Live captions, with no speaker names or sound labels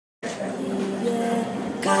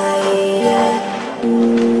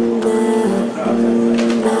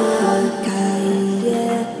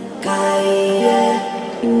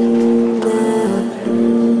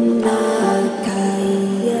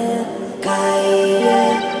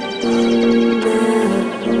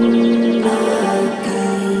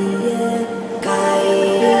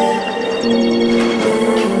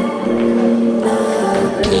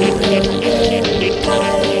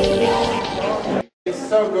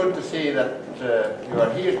good to see that you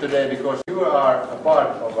are here today, because you are a part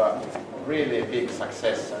of a really big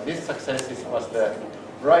success. And this success was the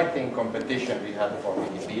writing competition we had for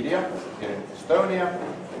Wikipedia here in Estonia.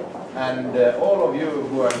 And all of you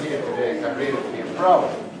who are here today can really feel proud,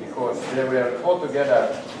 because there were altogether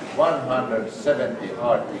 170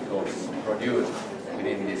 articles produced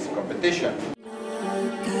within this competition.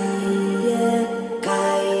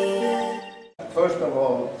 First of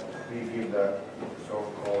all, we give the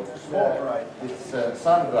so-called small prize. It's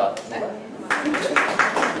Sandra.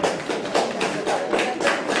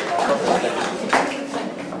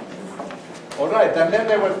 All right, and then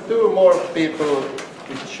there were two more people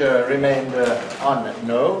which remained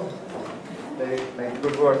unknown. They made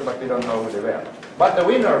good work, but we don't know who they were. But the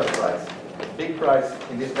winner prize, the big prize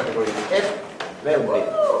in this category, is F. Veldi.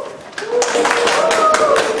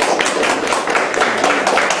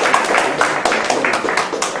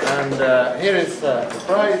 And here is the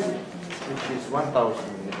prize, which is 1,000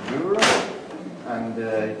 euros, and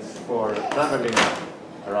it's for traveling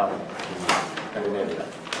around Scandinavia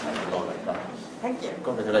and the Nordic Countries. Thank you.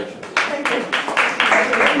 Congratulations. Thank you.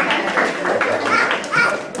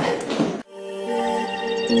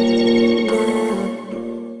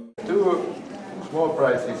 Two small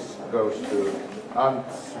prizes goes to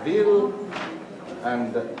Ants Vil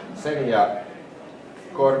and Senia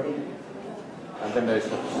Korp. And then there is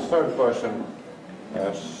a third person,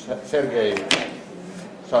 Sergei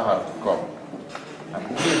Saharkov,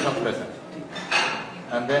 and he is not present.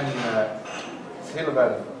 And then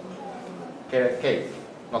Silver Kate,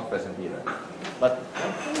 not present either. But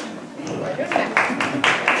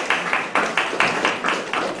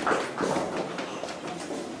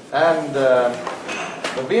and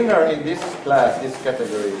the winner in this class, this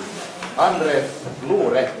category, is Andres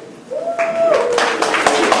Lure.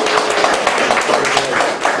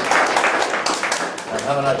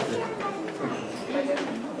 Have a nice day.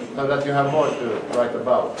 So that you have more to write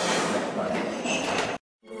about next time.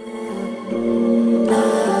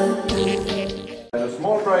 The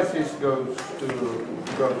small prizes go to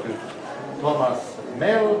Thomas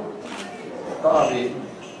Mel, Taavi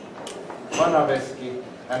Vanaveski,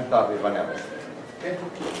 and Taavi Vanaveski. Okay?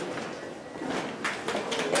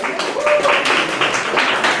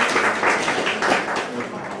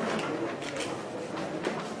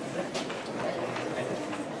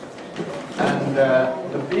 And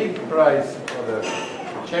the big prize for the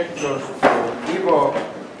check goes to Ivo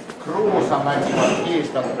Kruusamäki, but he is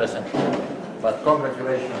not present. But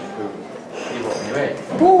congratulations to Ivo anyway.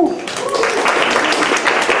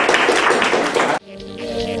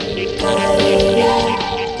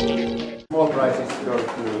 Small prizes go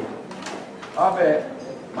to Ave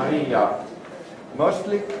Maria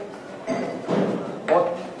Mostlik,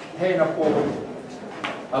 Ot Heinapuu,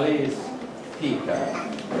 Alice Tiika.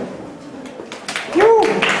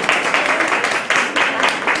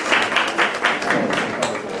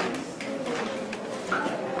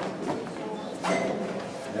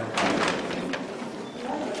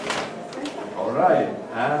 All right,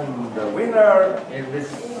 and the winner in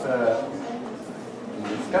this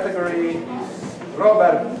category is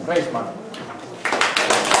Robert Reisman.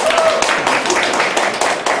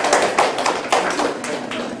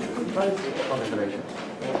 Congratulations.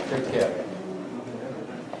 Take care.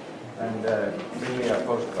 And bring me a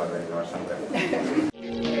postcard when you are somewhere.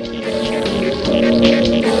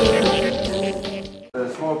 The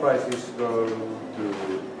small prizes go to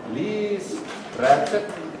Lise Ratchet.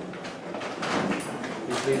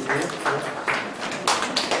 Is Lise here?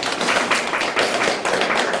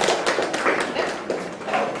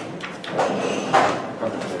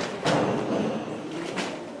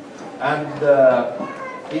 And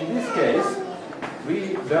in this case, we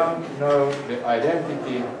don't know the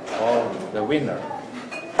identity of the winner,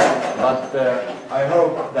 but I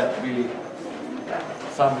hope that we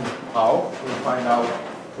somehow will find out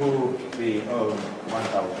who we owe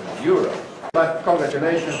 1,000 euros. But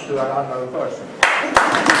congratulations to an unknown person.